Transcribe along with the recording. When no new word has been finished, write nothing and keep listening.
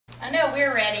I know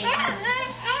we're ready.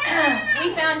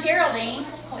 We found Geraldine,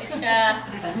 which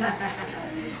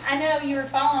I know you were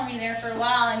following me there for a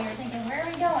while and you were thinking, where are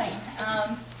we going?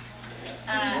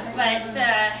 But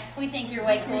we think you're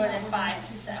way cooler than 5,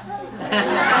 so.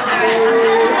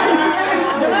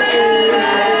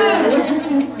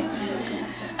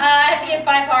 I have to give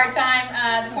 5 a hard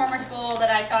time. The former school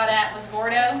that I taught at was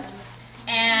Gordo.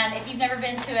 And if you've never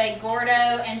been to a Gordo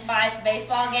and 5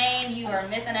 baseball game, you are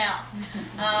missing out.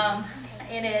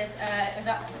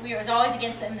 We was always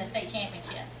against them in the state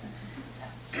championships. So.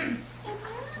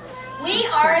 We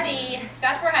are the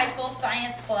Scottsboro High School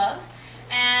Science Club,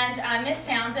 and I'm Miss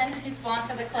Townsend, who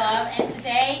sponsors the club. And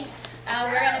today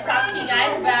we're going to talk to you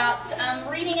guys about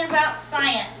reading about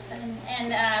science,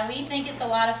 and we think it's a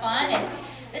lot of fun. And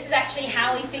this is actually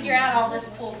how we figure out all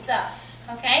this cool stuff.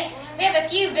 Okay, we have a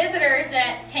few visitors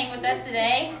that came with us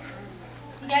today.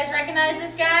 You guys recognize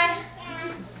this guy?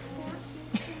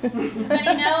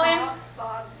 Anybody know him?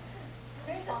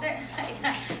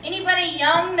 Anybody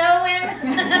young know him?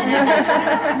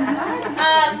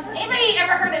 Anybody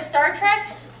ever heard of Star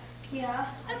Trek? Yeah.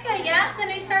 Okay, yeah, the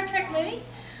new Star Trek movie.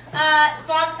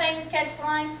 Spock's famous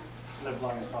catchline. Live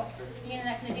long and prosper. You're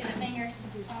not going to do the fingers.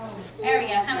 There we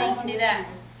go. How many can do that?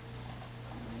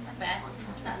 Not bad.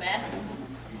 Not bad.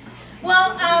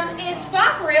 Well, is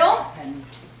Spock real?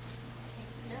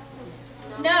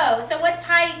 No. So what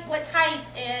type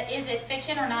is it?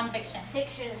 Fiction or nonfiction?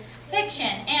 Fiction.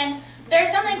 Fiction. And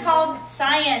there's something called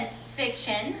science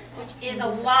fiction, which is a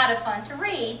lot of fun to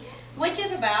read, which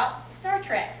is about Star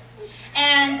Trek.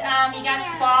 And you got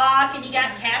Spock, and you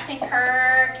got Captain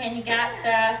Kirk, and you got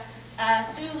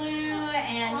Sulu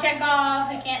and Chekhov,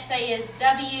 who can't say his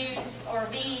W's or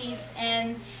V's,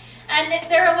 and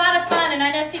they're a lot of fun. And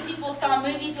I know some people saw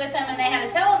movies with them, and they had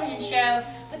a television show,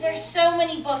 but there's so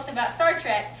many books about Star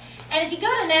Trek. And if you go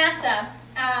to NASA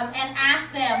and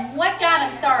ask them what got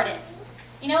them started,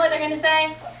 you know what they're going to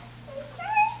say?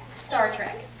 Star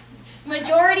Trek.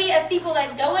 Majority of people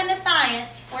that go into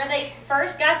science, where they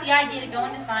first got the idea to go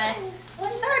into science,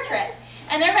 was Star Trek.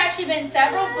 And there have actually been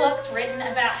several books written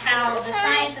about how the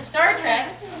science of Star Trek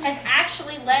has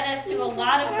actually led us to a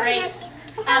lot of great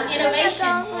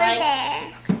innovations, like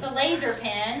the laser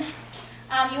pen.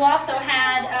 You also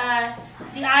had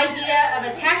the idea of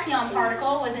a tachyon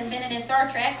particle was invented in Star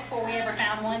Trek before we ever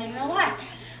found one in real life.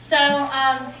 So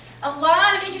a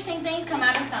lot of interesting things come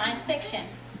out of science fiction.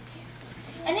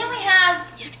 And then we have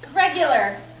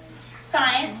regular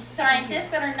scientists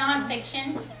that are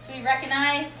nonfiction. Do we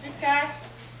recognize this guy?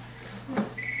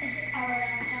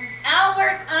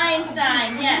 Albert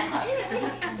Einstein, yes.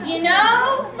 You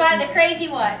know by the crazy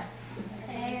what?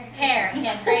 Hair. He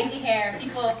had crazy hair.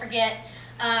 People forget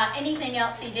anything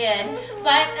else he did.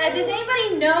 But does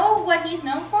anybody know what he's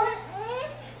known for?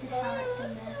 Science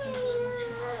and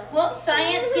math. Well,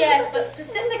 science, yes, but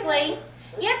specifically,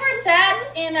 you ever sat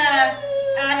in a,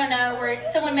 I don't know, where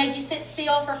someone made you sit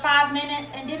still for 5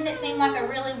 minutes, and didn't it seem like a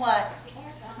really, what,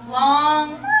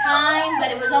 long time, but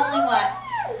it was only, what,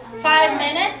 5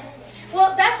 minutes?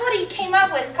 Well, that's what he came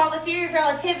up with. It's called the theory of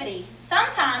relativity.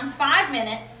 Sometimes 5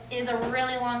 minutes is a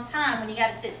really long time when you got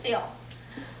to sit still.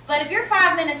 But if you're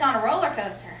 5 minutes on a roller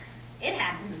coaster, it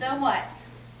happens so what?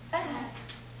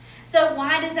 Fast. So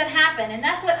why does that happen? And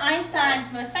that's what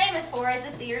Einstein's most famous for, is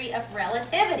the theory of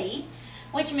relativity,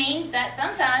 which means that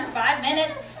sometimes 5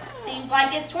 minutes seems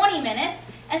like it's 20 minutes,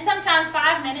 and sometimes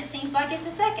 5 minutes seems like it's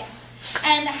a second.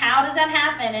 And how does that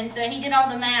happen? And so he did all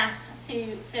the math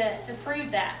to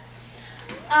prove that.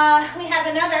 We have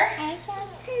another.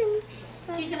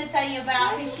 She's going to tell you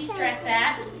about who she's dressed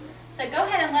at. So go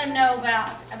ahead and let them know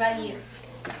about you.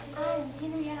 I'm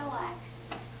Henrietta Lax.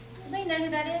 Does anybody know who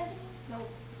that is? Nope.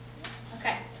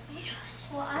 Okay.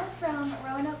 Well, I'm from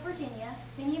Roanoke, Virginia.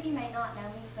 Many of you may not know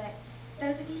me, but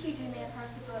those of you who do may have heard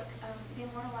the book, The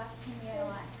Immortal Life of Henrietta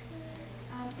Lax.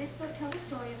 This book tells a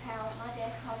story of how my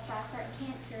death caused by a certain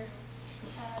cancer,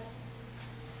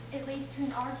 it leads to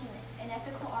an argument, an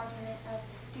ethical argument of,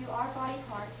 do our body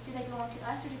parts, do they belong to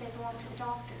us or do they belong to the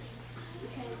doctors?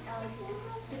 Because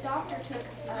the doctor took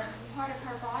part of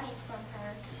her body from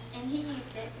her, and he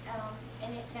used it,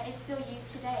 and it's still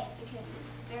used today because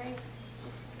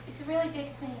it's a really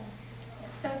big thing.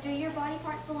 So do your body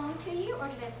parts belong to you, or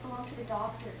do they belong to the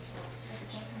doctors?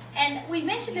 And we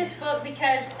mentioned this book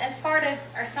because as part of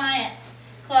our science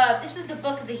club, this was the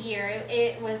book of the year.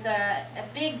 It was a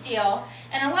big deal,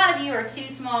 and a lot of you are too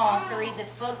small to read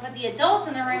this book, but the adults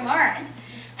in the room aren't.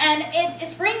 And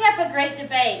it's bringing up a great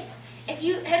debate. If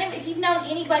you've known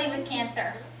anybody with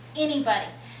cancer, anybody,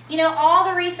 you know all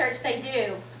the research they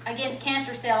do against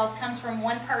cancer cells comes from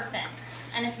one person,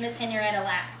 and it's Miss Henrietta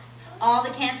Lax. all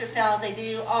the cancer cells they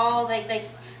do, all their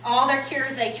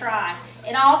cures they try.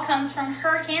 It all comes from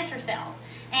her cancer cells.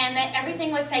 And that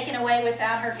everything was taken away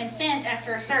without her consent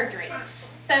after a surgery.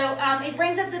 So it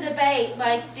brings up the debate,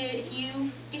 like, if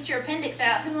you get your appendix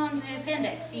out, who owns the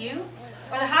appendix, you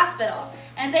or the hospital?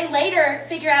 And if they later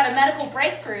figure out a medical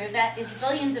breakthrough that is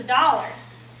billions of dollars,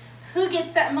 who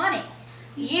gets that money?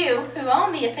 You, who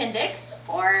own the appendix,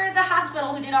 or the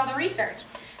hospital who did all the research?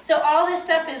 So all this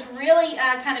stuff is really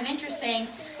kind of interesting,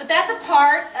 but that's a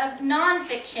part of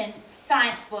nonfiction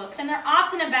science books, and they're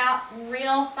often about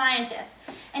real scientists.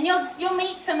 And you'll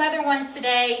meet some other ones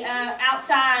today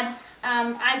outside.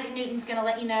 Isaac Newton's going to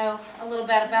let you know a little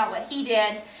bit about what he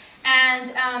did.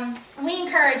 And we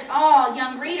encourage all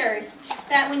young readers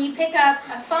that when you pick up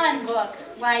a fun book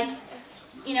like,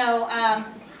 you know,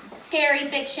 scary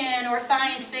fiction or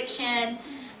science fiction,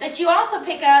 that you also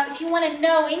pick up, if you want to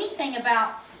know anything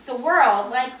about the world,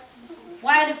 like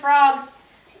why do frogs,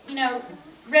 you know,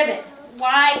 ribbit?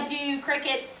 Why do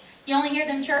crickets, you only hear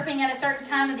them chirping at a certain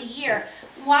time of the year?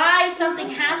 Why something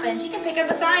happens, you can pick up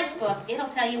a science book. It'll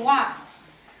tell you why.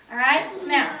 All right?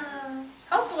 Now,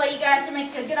 hopefully you guys will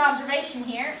make a good observation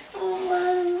here. All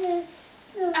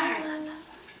right.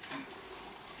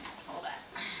 Hold on.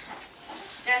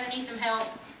 Guys, I need some help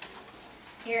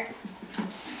here.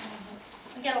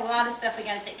 We got a lot of stuff we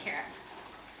got to take care of.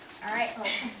 All right?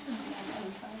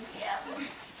 Yeah.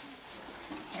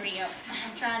 There we go.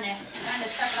 I'm trying to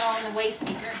stuff it all in the waste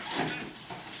beaker.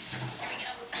 There we go.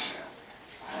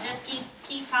 Just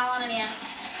keep piling it in.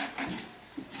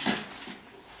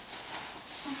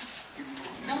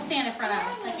 Don't stand in front of them.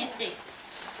 I can't see.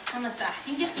 On the side.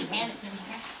 You can just keep handing it to me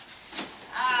here.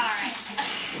 All right.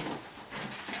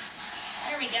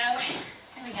 There we go.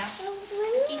 There we go.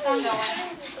 Just keep on going.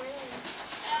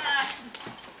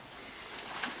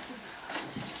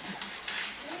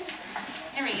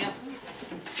 There we go.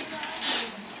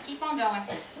 Keep on going.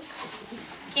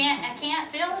 I can't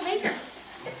fill the beaker.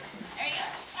 There you go.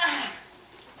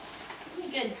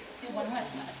 Good. Good one.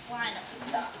 Line up to the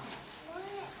top.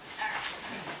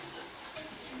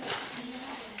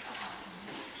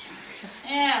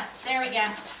 Yeah, there we go.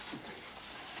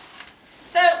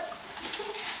 So,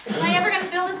 am I ever going to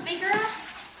fill this beaker up?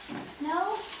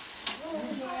 No.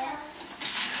 Yes.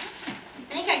 You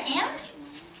think I can?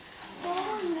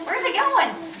 Where's it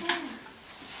going?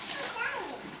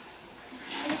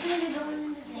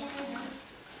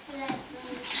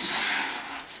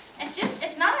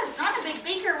 It's not a big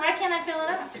beaker. Why can't I fill it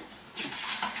up?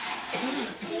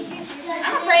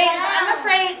 I'm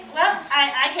afraid, well,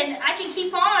 I can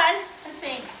keep on. Let's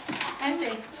see.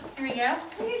 Here we go.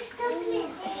 You're stuffing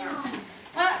it down.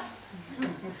 Well,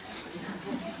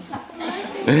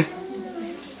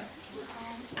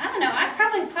 I don't know. I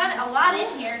probably put a lot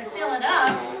in here to fill it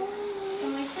up.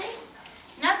 Can we see?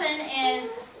 Nothing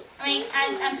is, I mean,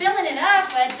 I'm filling it up,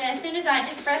 but as soon as I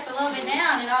just press a little bit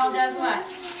down, it all does what?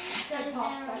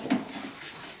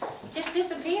 Just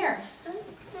disappears.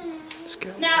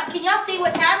 Now, can y'all see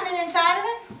what's happening inside of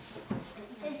it?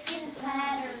 It's getting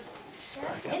fatter.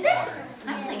 Is it?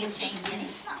 I don't think it's changing any.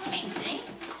 It's not changing.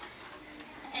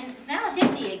 And now it's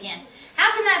empty again. How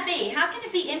can that be? How can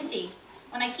it be empty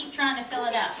when I keep trying to fill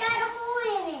it up? It's got a hole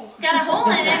in it. Got a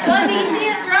hole in it? Well, do you see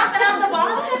it dropping out the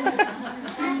bottom?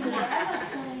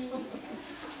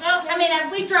 Well, I mean,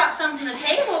 we dropped some from the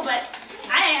table, but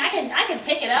I can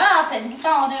pick it up, and it's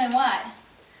all doing what?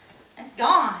 It's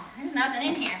gone. There's nothing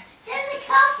in here. There's a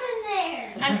cup in there.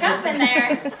 A cup in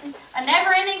there. A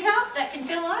never-ending cup that can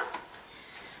fill up.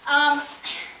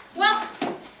 Well,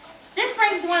 this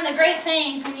brings one of the great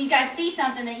things when you guys see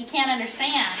something that you can't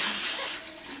understand.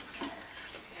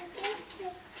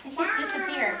 It's just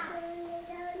disappeared.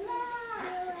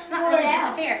 Not really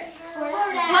disappeared.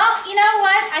 Well, you know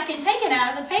what? I can take it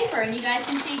out of the paper and you guys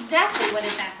can see exactly what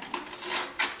is happening.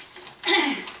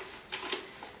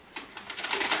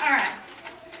 All right.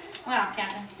 Well,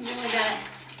 Captain, you really got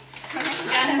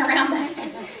it around there.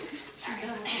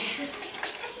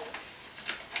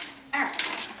 All right.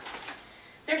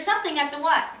 There's something at the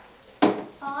what?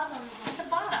 Bottom. At the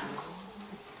bottom.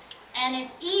 And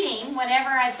it's eating whatever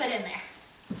I put in there.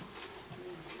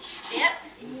 See it?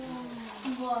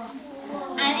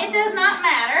 And it does not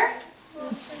matter.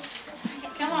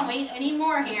 Come on, we need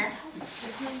more here.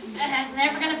 It's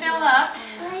never going to fill up.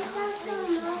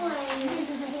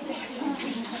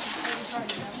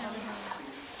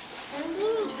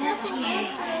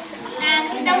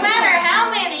 And no matter how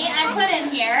many I put in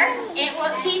here, it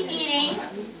will keep eating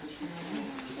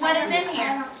what is in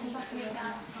here.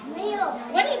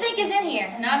 What do you think is in here?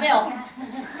 Not milk.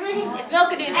 If milk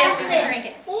could do this, we would drink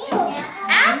it.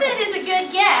 Acid is a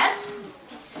good guess.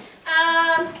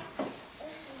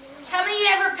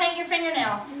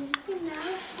 fingernails?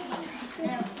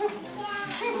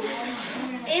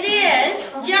 It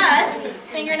is just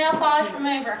fingernail polish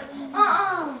remover.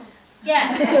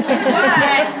 Yes, which is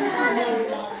why.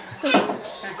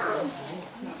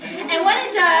 And what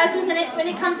it does is when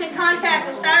it comes in contact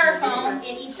with styrofoam,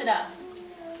 it eats it up.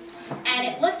 And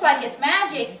it looks like it's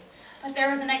magic, but there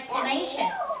was an explanation.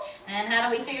 And how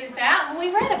do we figure this out? Well,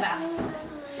 we read about it.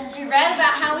 We read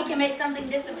about how we can make something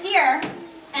disappear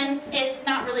and it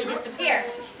not really disappear.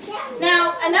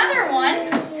 Now, another one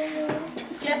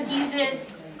just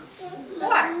uses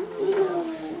water.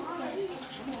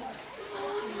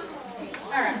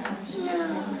 All right.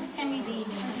 Hand me the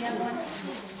other one.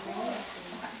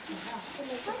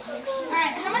 All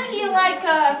right. How many of you like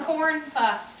corn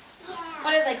puffs?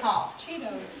 What are they called?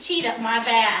 Cheetos. Cheetos. My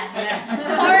bad.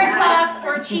 Corn puffs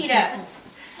or Cheetos.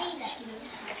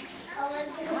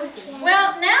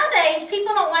 Well, nowadays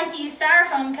people don't like to use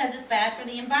styrofoam because it's bad for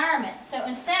the environment. So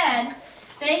instead,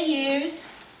 they use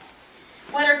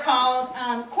what are called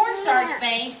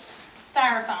cornstarch-based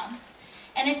styrofoam.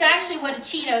 And it's actually what a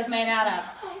Cheeto is made out of.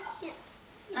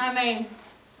 I mean,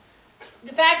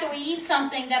 the fact that we eat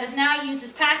something that is now used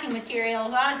as packing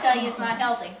materials ought to tell you it's not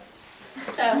healthy.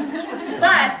 So,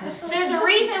 but there's a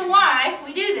reason why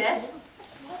we do this.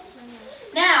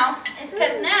 Now, it's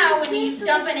because now when you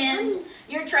dump it in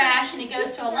your trash and it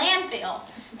goes to a landfill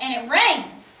and it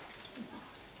rains,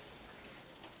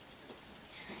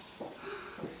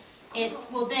 it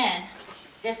will then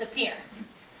disappear.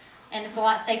 And it's a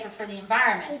lot safer for the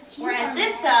environment. Whereas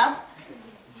this stuff,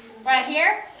 right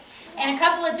here, in a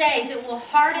couple of days it will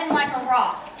harden like a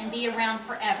rock and be around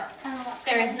forever.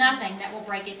 There is nothing that will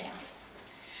break it down.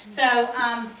 So,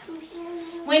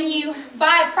 when you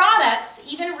buy products,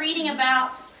 even reading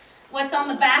about what's on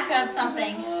the back of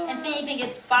something and seeing if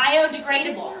it's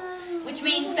biodegradable, which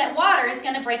means that water is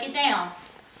going to break it down.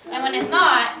 And when it's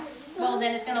not, well,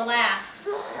 then it's going to last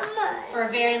for a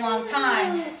very long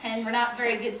time, and we're not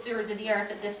very good stewards of the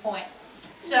earth at this point.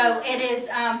 So it is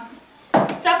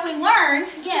stuff we learn,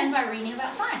 again, by reading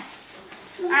about science.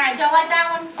 All right, do y'all like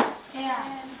that one? Yeah.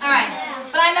 All right,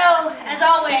 but I know, as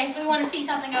always, we want to see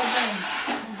something go boom,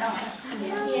 don't we?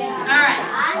 Yeah. All right.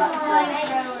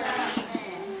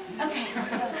 Okay.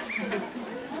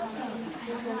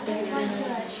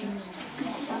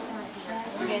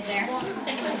 We're good there.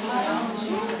 Take it easy.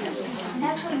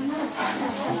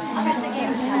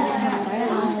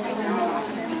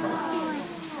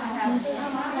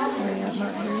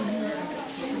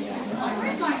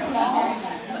 Where's my small?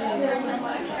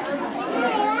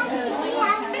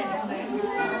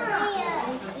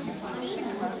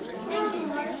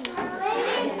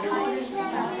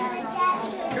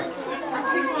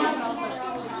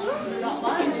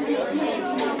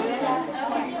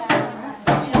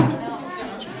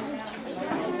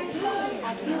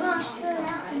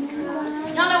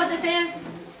 Y'all know what this is?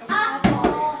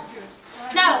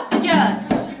 No, the jug.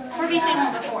 Where have you seen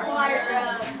one before? Water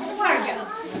jug. It's a water jug.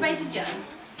 It's a basic jug.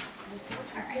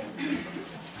 Alright.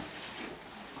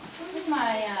 Here's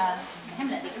my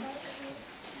hamlet here.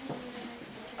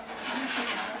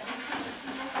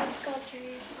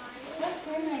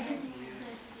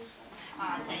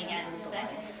 I'll tell you guys in a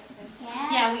second.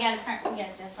 Yeah, we gotta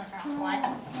definitely turn off the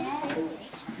lights.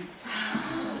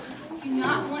 Do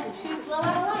not want to blow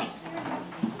out a light.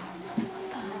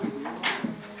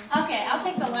 Okay, I'll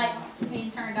take the lights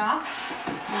being turned off.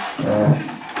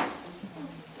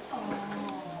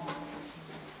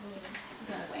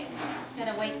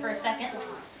 Gotta wait for a second.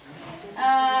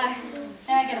 I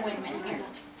gotta wait a minute here.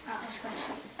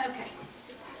 Okay.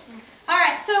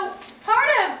 Alright, so part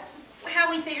of how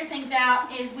we figure things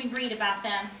out is we read about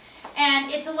them.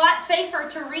 And it's a lot safer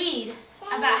to read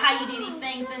about how you do these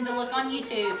things than to look on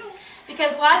YouTube.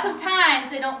 Because lots of times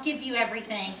they don't give you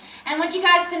everything. And I want you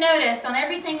guys to notice on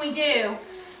everything we do,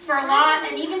 for a lot,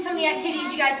 and even some of the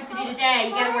activities you guys get to do today,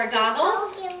 you got to wear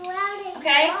goggles.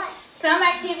 Okay? Some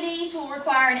activities will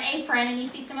require an apron, and you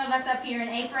see some of us up here in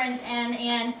aprons and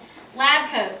in lab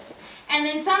coats. And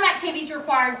then some activities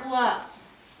require gloves.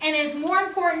 And it is more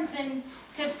important than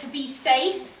to be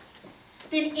safe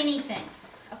than anything.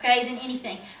 Okay, than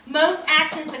anything. Most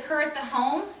accidents occur at the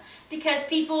home because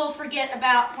people forget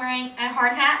about wearing a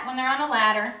hard hat when they're on a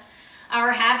ladder,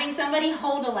 or having somebody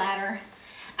hold a ladder,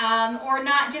 or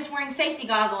not just wearing safety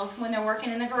goggles when they're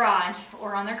working in the garage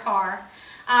or on their car.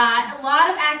 A lot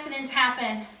of accidents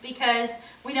happen because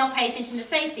we don't pay attention to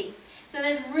safety. So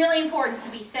it's really important to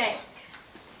be safe.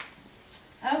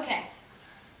 Okay.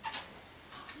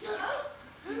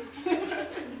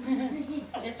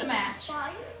 Just a match. All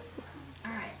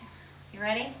right. You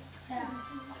ready? Yeah.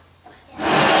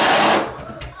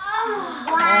 Oh,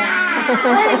 wow.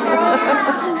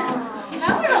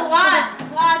 That was a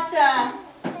lot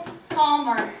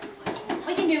calmer.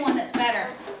 We can do one that's better.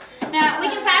 Now, we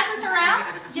can pass this around.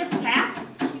 Just tap.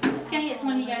 Can I get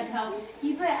one of you guys to help?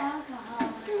 You put alcohol.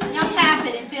 Now tap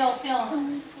it and feel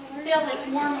if it's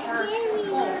warm or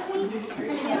cold.